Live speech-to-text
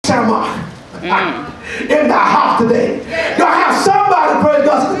Shama in the house today. You'll have somebody, praise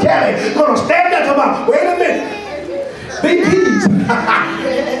God, Sister Kelly, going to stand there tomorrow. Wait a minute. Be peace.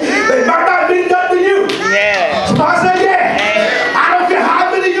 They might not mean nothing to you. Yeah. Somebody say, yeah. I don't care how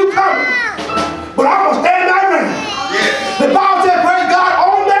many of you coming, but I'm going to stand my ground. Yeah. The Bible said, praise God,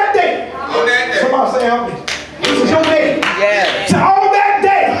 on that day. On that day. Somebody say, help me. This is your day. Yeah. So on that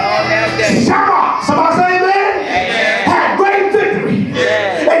day. On that day. Shama. Somebody say, amen. Amen. Had great victory.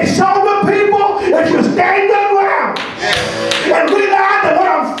 Yeah. And show the people if you stand your ground. Yeah. And realize that what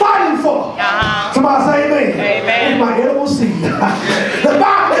I'm fighting for. Somebody say, amen. Amen. In my edible seed. The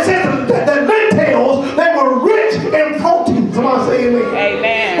Bible says that the lentils, they were rich in protein. Somebody say amen.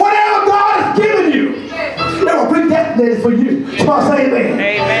 Amen. Whatever God has given you, it will be destinated for you. Somebody say amen.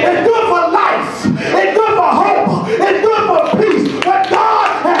 Amen. It's good for life. It's good for hope. It's good for peace. What God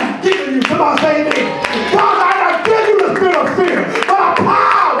has given you. Somebody say amen. God, I not give you the spirit of fear, but a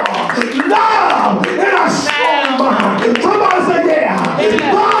power, love, and a strong mind. Somebody say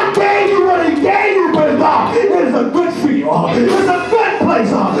yeah. God gave you what he gave you, but God, it is a good field. It's a good place.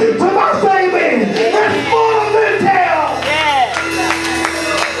 Somebody say amen. It's full of intel.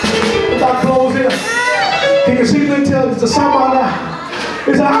 If I close here, can you see the intel? It's a somebody now.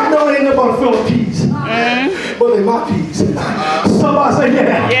 He said, I know it ain't about a fill of peace, but they my peace. Somebody say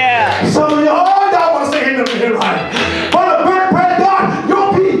yeah. Yeah. Some of you, y'all want to say amen here, right? But praise God,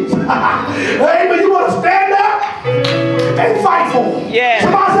 your peace. Amen. You want to stand up and fight for them. Yeah.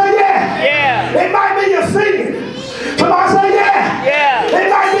 Somebody say yeah. Yeah. It might be your singing. Somebody say yeah. Yeah. It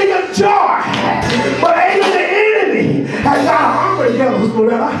might be your joy. But ain't the enemy has got a hunger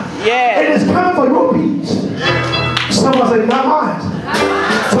together. Yeah. And it's coming for your peace. Somebody say not mine.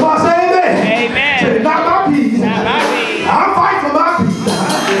 Somebody say amen. Amen. Say not my peace. Not my peace. I'm fighting for my peace.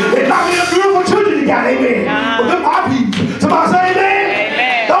 It might be a beautiful children you got, amen. But they're my peace. Somebody say amen.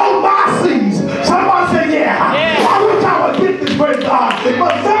 Amen. Those my seeds. Somebody say yeah. I wish I would get this, praise God.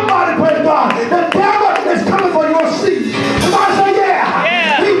 But somebody, praise God, the devil is coming for your seed. Somebody say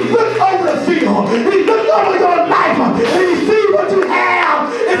yeah. He looked over the field. He looked over your life. And he sees what you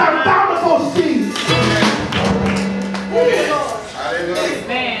have is a bountiful seed.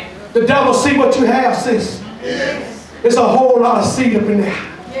 The devil see what you have, sis. It's a whole lot of seed up in there.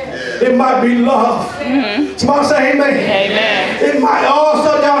 It might be love. Somebody say amen. Amen. It might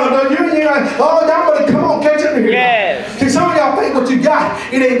also y'all better come on, catch up in here. Yes. See, some of y'all think what you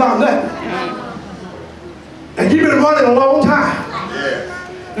got, it ain't about nothing. And you've been running a long time.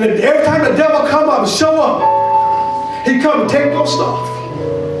 And every time the devil come up and show up, he come and take your stuff.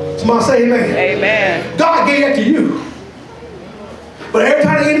 Somebody say amen. Amen. God gave that to you. But every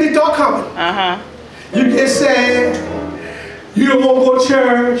time the enemy start coming, you get sad, you don't want to go to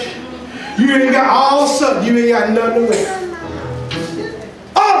church, you ain't got, all of a sudden, you ain't got nothing to wear.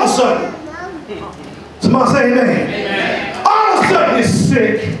 All of a sudden. Somebody say amen. Amen. All of a sudden you're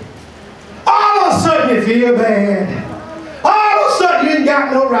sick. All of a sudden you feel bad. All of a sudden you ain't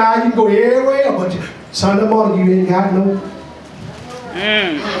got no ride, you can go everywhere, but Sunday morning you ain't got no.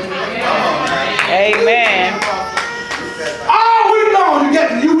 Amen. All week long you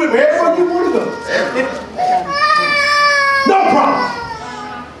get you with wherever you want to go. No problem.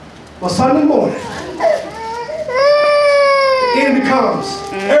 But Sunday morning, the enemy comes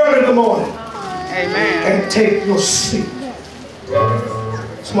early in the morning. Amen. And take your seat.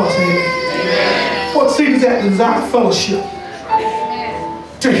 Somebody say amen. What seat is that? Desire fellowship.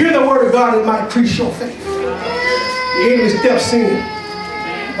 To hear the word of God, it might increase your faith. The enemy steps in.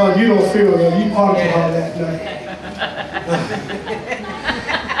 Oh, you don't feel good. You party hard that night.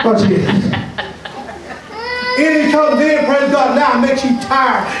 Watch this. And he comes in, praise God, now makes you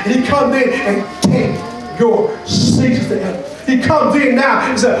tired. And he comes in and takes your seats to him. He comes in now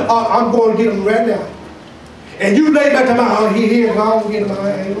and says, oh, I'm going to get him right now. And you lay back to my house, he here, I'm going to get him, I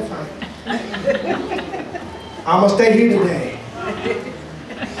ain't going to fight. I'm going to stay here today.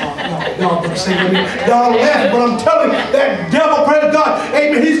 Y'all better say with me. Y'all laugh, but I'm telling you, that devil, praise God,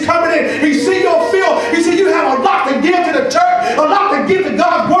 amen, he's coming in. He see your field. He see you have a lot to give to the church, a lot to give to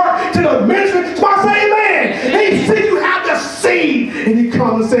God's work, to the ministry. Somebody say amen. He see you have the seed. And he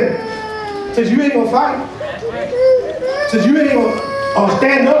comes and says, you ain't going to fight. Says you ain't going to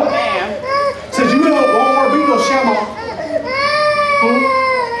stand up. Says you don't want to be no shama.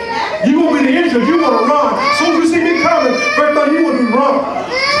 You won't be the interest. You want to run. As soon as you see me coming, first thing you want to run.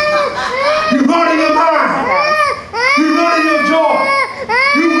 You run in your mind. You run in your joy.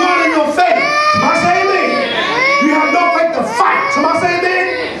 You run in your faith. Somebody say amen. You have no faith to fight. Somebody say amen.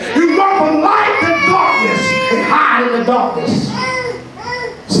 You run from light to darkness and hide in the darkness.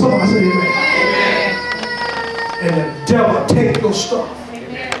 Somebody say amen. And the devil take your stuff.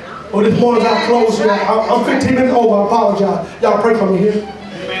 Well, this morning I close here. I'm 15 minutes over. I apologize. Y'all pray for me here.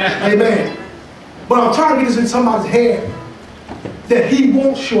 Amen. But I'm trying to get this in somebody's head that he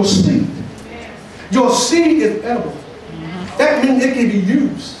wants your seed. Your seed is edible. That means it can be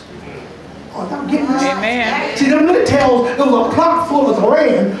used. Oh, y'all getting this? Amen. See, them little tells there was a plot full of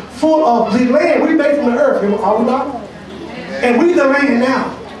land, full of the land we made from the earth. Are we not? And we the land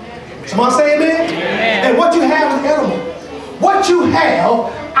now. Somebody say amen? Amen. And what you have is edible. What you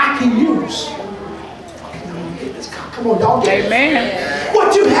have, I can use. Come on, y'all. Amen.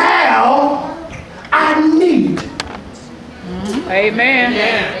 What you have, I need. Amen.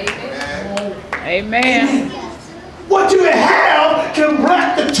 Amen. What you have can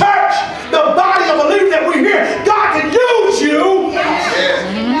bless the church, the body of believers that we're here. God can use you,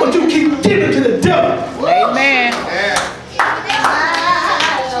 but you keep giving to the devil. Amen.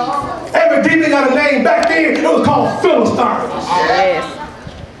 Every demon got a name. Back then, it was called Philistine. Yes.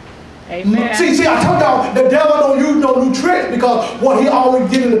 Amen. See, I told y'all the devil don't use no new tricks because what he always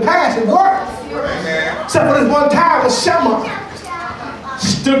did in the past, it worked. Except for this one time, when Shammah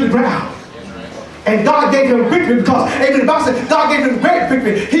stood the ground. And God gave him victory because, amen, the Bible said God gave him great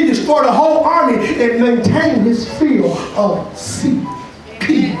victory. He destroyed the whole army and maintained his field of seed,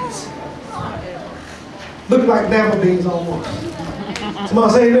 peas. Looking like lima beans almost.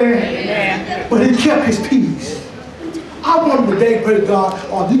 Somebody say amen? Amen. But he kept his peas. I wonder today, praise God,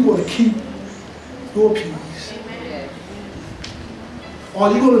 are you going to keep your peas? Or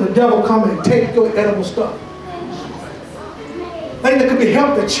are you going to let the devil come and take your edible stuff? Things that could be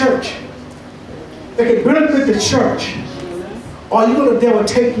help the church. That can benefit the church. Or are you going to let the devil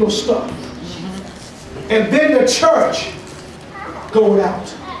take your stuff? And then the church go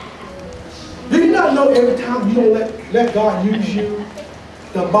out. Do you not know every time you don't let God use you,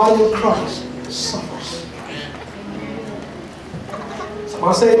 the body of Christ suffers?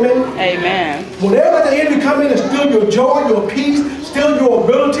 Somebody say amen? Amen. Whenever the enemy come in and steal your joy, your peace, steal your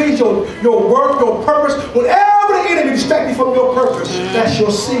abilities, your work, your purpose, whenever the enemy distracts you from your purpose, that's your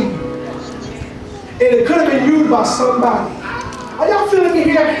seed. And it could have been used by somebody. Are y'all feeling me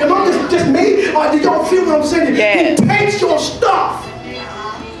here? Am I just me? Or did y'all feel what I'm saying? Yes. He takes your stuff.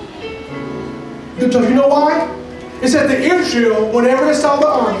 Because you know why? It said to Israel, whenever they saw the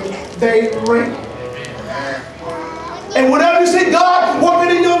army, they ran. And whenever you see God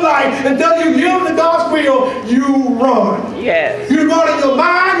working in your life until you yield to God's will, you run. Yes. You run in your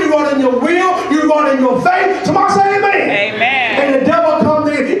mind, you run in your will, you run in your faith. Somebody say amen. Amen. And the devil comes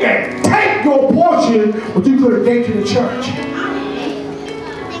in and take your portion, which you could have gave to the church.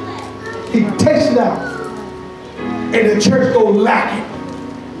 He takes it out. And the church goes lacking.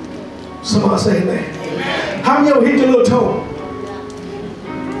 Somebody say amen. Amen. How many of you hit your little toe?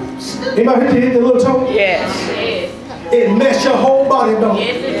 Anybody hit your little toe? Yes. It messed your whole body, don't it?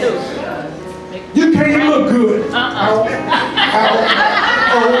 Yes, it does. You can't even look good. When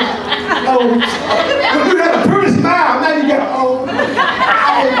you had a pretty smile, now you got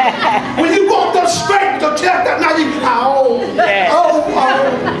When you walked up straight to check that, now you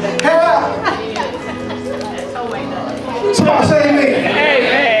Somebody say amen.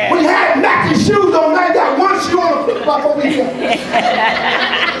 Amen. When you had Nike shoes on, now you got one shoe on the flip-flop over here.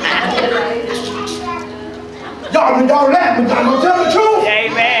 Y'all laughing, but I'm going to tell the truth.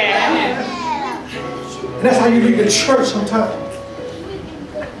 Amen. And that's how you leave the church sometimes.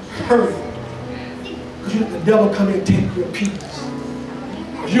 Hurry. Because you let the devil come in and take your peace.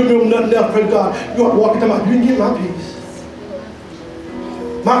 You remember nothing else, praise God. You are walking down, you didn't get my peace.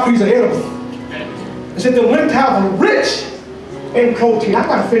 My peace are edible. It said the Gentiles were rich in protein. I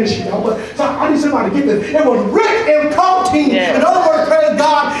got to finish it, y'all, but so I need somebody to get this. It was rich in protein. Yes. In other words, praise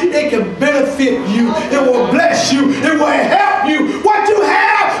God, it can benefit you. It will bless you. It will help you. What you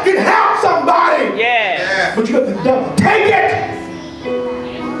have can help somebody. Yes. But you let the devil take it.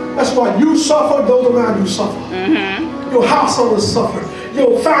 That's why you suffer, those around you suffer. Mm-hmm. Your household is suffering.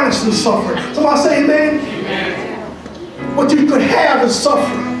 Your finances suffer. Somebody say amen? Amen. What you could have is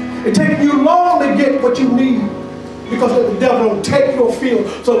suffering. It takes you long to get what you need because the devil don't take your field.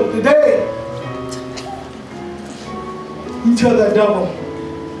 So today, you tell that devil,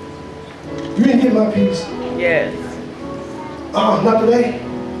 you didn't get my peace. Yes. Not today.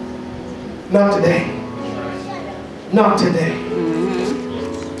 Not today. Not today.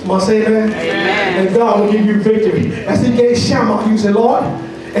 Mm-hmm. Somebody say amen? Amen. And God will give you victory. As he gave Shammah, you say, Lord,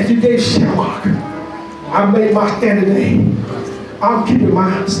 as you gave Shammah, I made my stand today. I'm keeping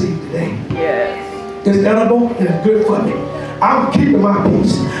my seed today. Yes. It's edible and it's good for me. I'm keeping my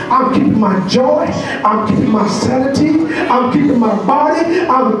peace. I'm keeping my joy. I'm keeping my sanity. I'm keeping my body.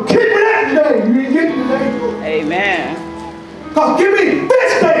 I'm keeping it today. You didn't get it today. Amen. Because give me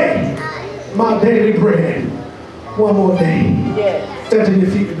this day my daily bread. One more day. Yes. Stand to your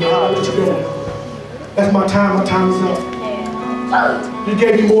feet with me. I'll let you go. That's my time. My time is up. You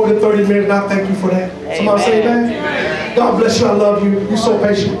gave me more than 30 minutes, and I thank you for that. Somebody say amen. God bless you. I love you. You're so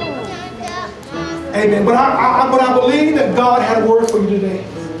patient. Amen. But I believe that God had a word for you today.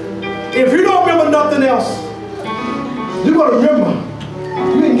 If you don't remember nothing else, you're going to remember.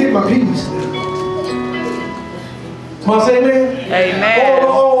 You didn't get my peace. Somebody say amen. Amen.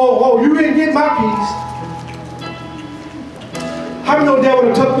 Oh, you didn't get my peace. How many know the devil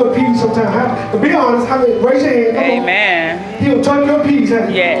will tuck your peace sometimes? To be honest, raise your hand. Amen. He'll tuck your peace.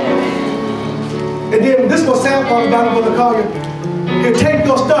 Yes. And then this was sad part about it, Brother Collier. He'll take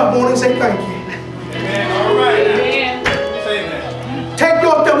your stuff on and say thank you. Amen. All right. Amen. Say that. Take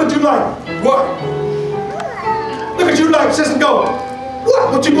your stuff, what you like. What? Look at you like, sis, and go.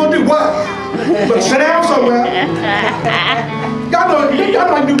 What you gonna do? What? You better sit down somewhere. Y'all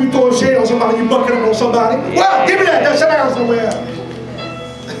know you be throwing shade on somebody, you bucking up on somebody. Well, give me that. Just sit down somewhere.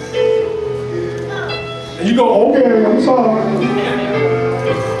 And you go, okay, I'm sorry.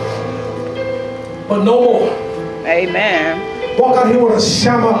 But no more. Amen. Walk out here with a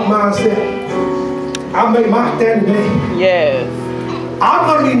shamrock mindset. I make my stand today. Yes. I'm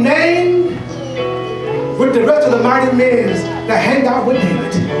going to be named with the rest of the mighty men that hang out with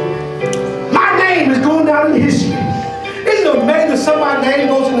David. My name is going down in history. Isn't it amazing that somebody's name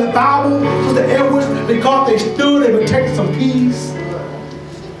goes in the Bible, Sister Edwards, because they stood and protected some peace?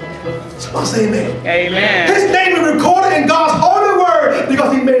 Somebody say amen. Amen. His name is recorded in God's holy word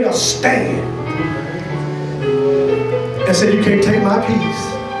because he made a stand and said, you can't take my peace.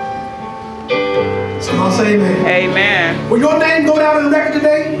 Somebody say amen. Amen. Will your name go down in the record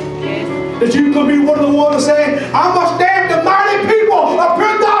today? Yes. That you could be one of the ones that say, I must stand the mighty people of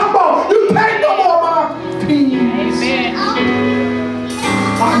pure gospel. You take no more of my peace. Amen.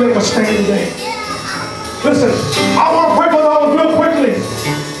 I make a stand today. Listen, I want to pray for those real quickly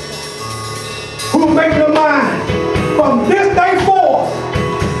who are making their mind. From this day forth,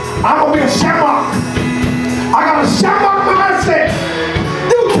 I'm going to be a shamrock. I got a shamrock mindset.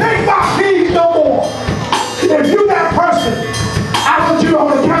 You take my peace no more. If you that person, I want you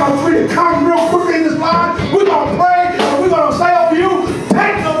on the count of 3 to come real quickly in this line. We're going to pray and we're going to say over you,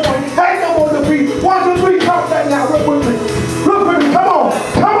 take no more to be. 1, 2, 3, come that now real quickly. Real quickly, come on.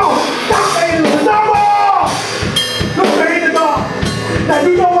 Stop saying no more. Look at the God. Now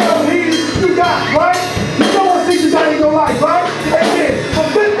you know what else you got, right?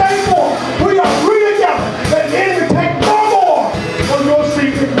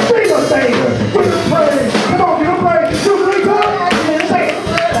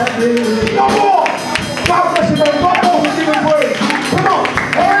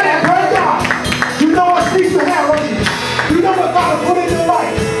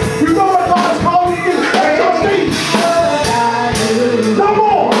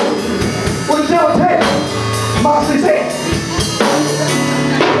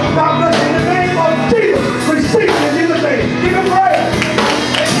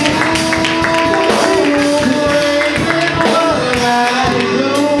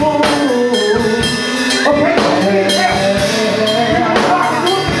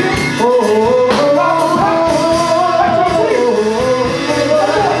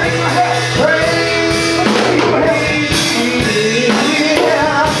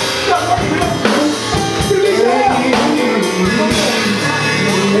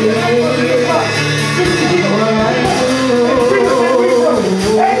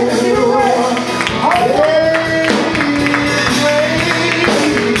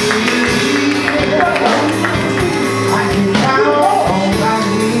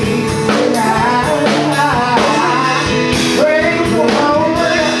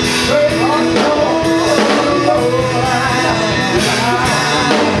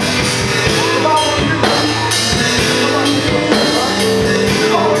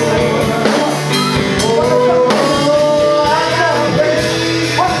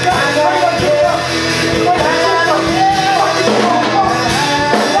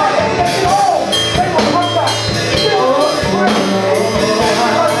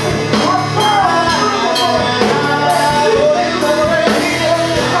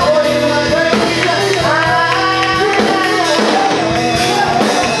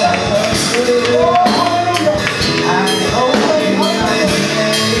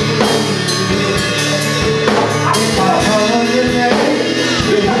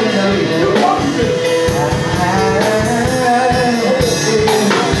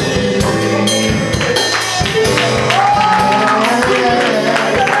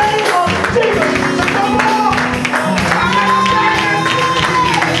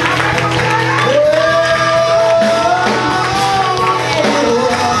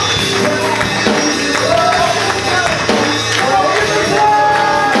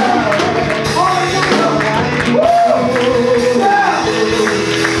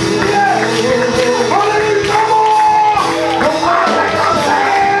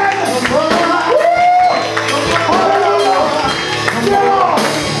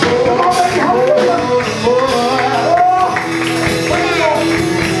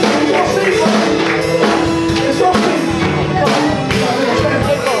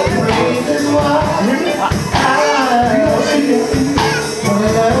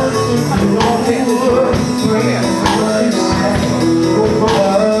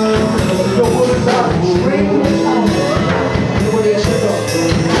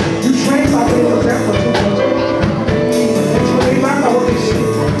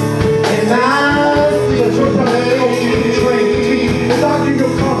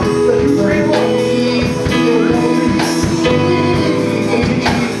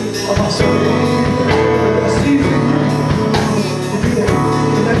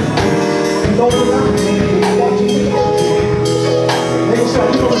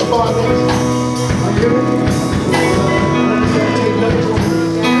 with God. Are you hearing me? Take nothing from me.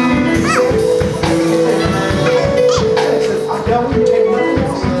 I tell you, take nothing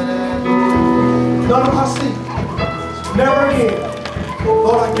else. None of my seed. Never again.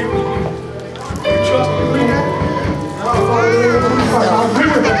 Lord, I give it to you. You trust me, believe that? I agree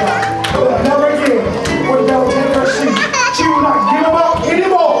with that, God. Never again will the devil take her seed. She will not give them up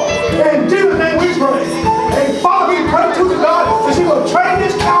anymore. In Jesus' name we pray. And Father, we pray to the God that she will train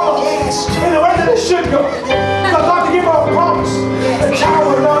this child in the way that it should go. Because God to give her a promise. The child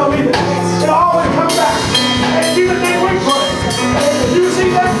will not leave it. It'll always come back. In Jesus' name we pray. And if you see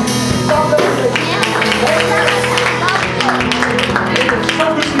that, God bless you. So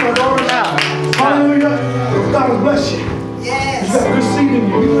good to see my daughter. Hallelujah. God will bless you. Yes. You got good seed in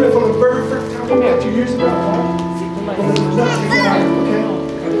you. You knew that from the very first time we met 2 years ago. Okay?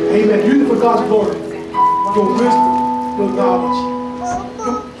 Amen. Use it for God's glory. Your wisdom, your knowledge,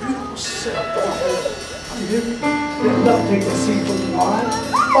 your beautiful self. You hear me? Let nothing take that seed from you. All right?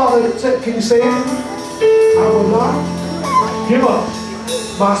 Father, can you say it? I will not give up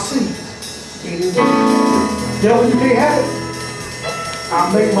my seed anymore. Devil, you can't have it.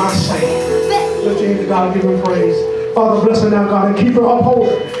 I'll make my stand. Lift your hand to God and give him praise. Father, bless her now, God, and keep her uphold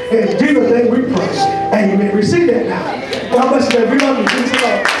her. In Jesus' name we pray. Amen. Receive that now. God bless you, baby. We love you. Jesus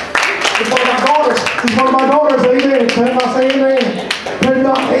love. It's one of my daughters. It's one of my daughters. Amen. Say amen. Praise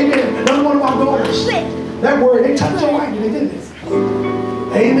God. Amen. Another one of my daughters. That word, they touched your life, didn't it?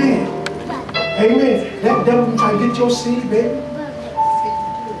 Amen. Amen. That devil can try to get your seed, baby.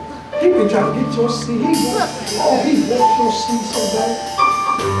 He can try to get your seed. He wants your seed so bad.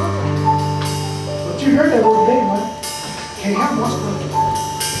 But you heard that word today, man. Can't have my stuff.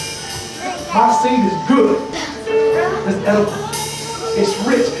 My seed is good. It's edible. It's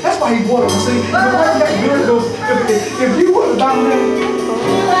rich. That's why he wanted to see. If you would have done that,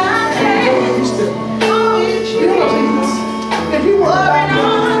 if you would have done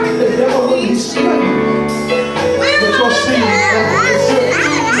that, the devil wouldn't be studying. But your seed is good.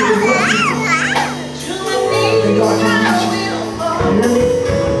 And God can use you. You hear me?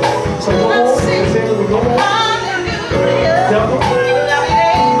 So no more. Devil,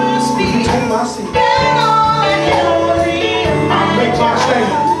 you take my seed. I'll make my stand.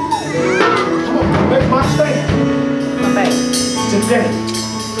 Come on, make my stand. Today. In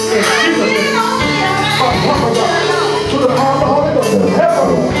Jesus' name. To the heart of the Holy Ghost. Help us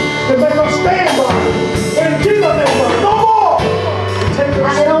to make us stand, God. In Jesus' name, God. No more. Take your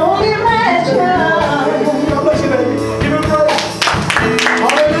stand. God bless you, baby. Give him praise.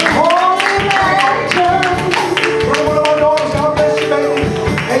 Hallelujah. One of my daughters, God bless you, baby.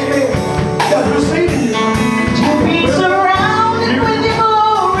 Amen. God, receiving you. To be surrounded with your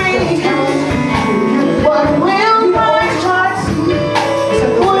glory. What will my heart see?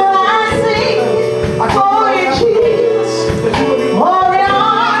 Will I sing for your Jesus? Or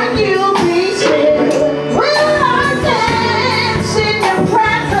on you be still? Will I dance in your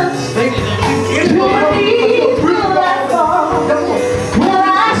presence? To my knees will I fall? Will I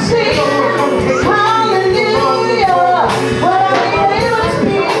sing hallelujah? Will I be able to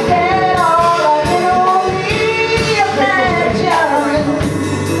speak at all? I can only imagine.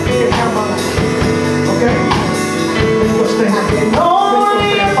 Okay? I can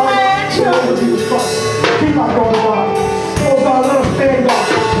only imagine. Keep on going, God. Oh, God, let us stand, God.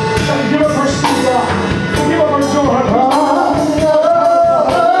 Give us her seed, God. Give us her joy, her peace.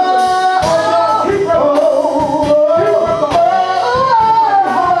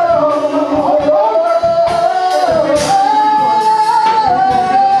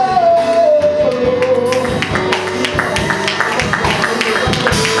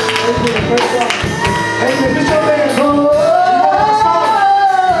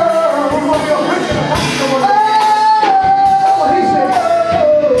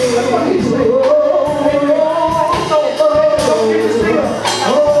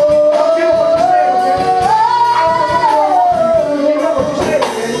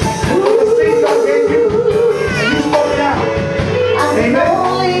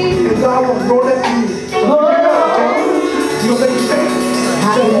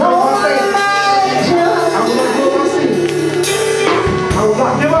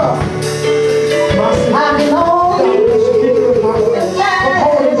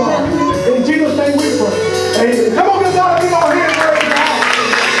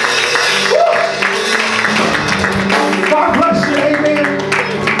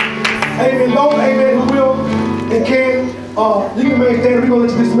 You can maintain. We're going to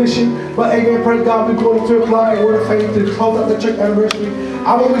let you dismiss mission. But amen, praise God, we're going to 2 o'clock at Word of Faith to close out the church anniversary.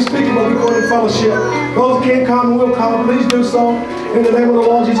 I won't be speaking, but we're going to fellowship. Those who can't come and will come, please do so in the name of the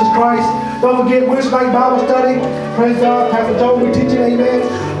Lord Jesus Christ. Don't forget Wednesday night Bible study. Praise God, Pastor Joe will be teaching, amen.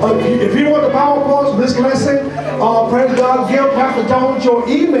 If you want the PowerPoints of this lesson, praise God, give Pastor Jones your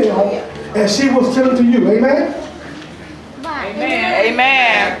email and she will send them to you, amen. Amen.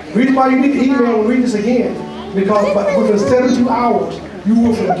 Amen. The reason why you need to email and read this again, because within 72 hours, you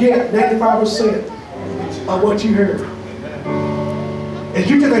will forget 95% of what you heard. If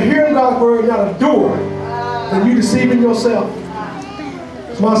you just hear God's word, not a doer, then you're deceiving yourself.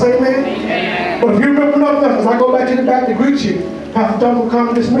 Somebody say amen? Amen. But if you remember nothing else, as I go back in the back to greet you, Pastor John will come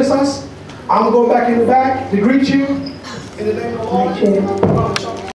and dismiss us. I'm going to go back in the back to greet you. In the name of the Lord.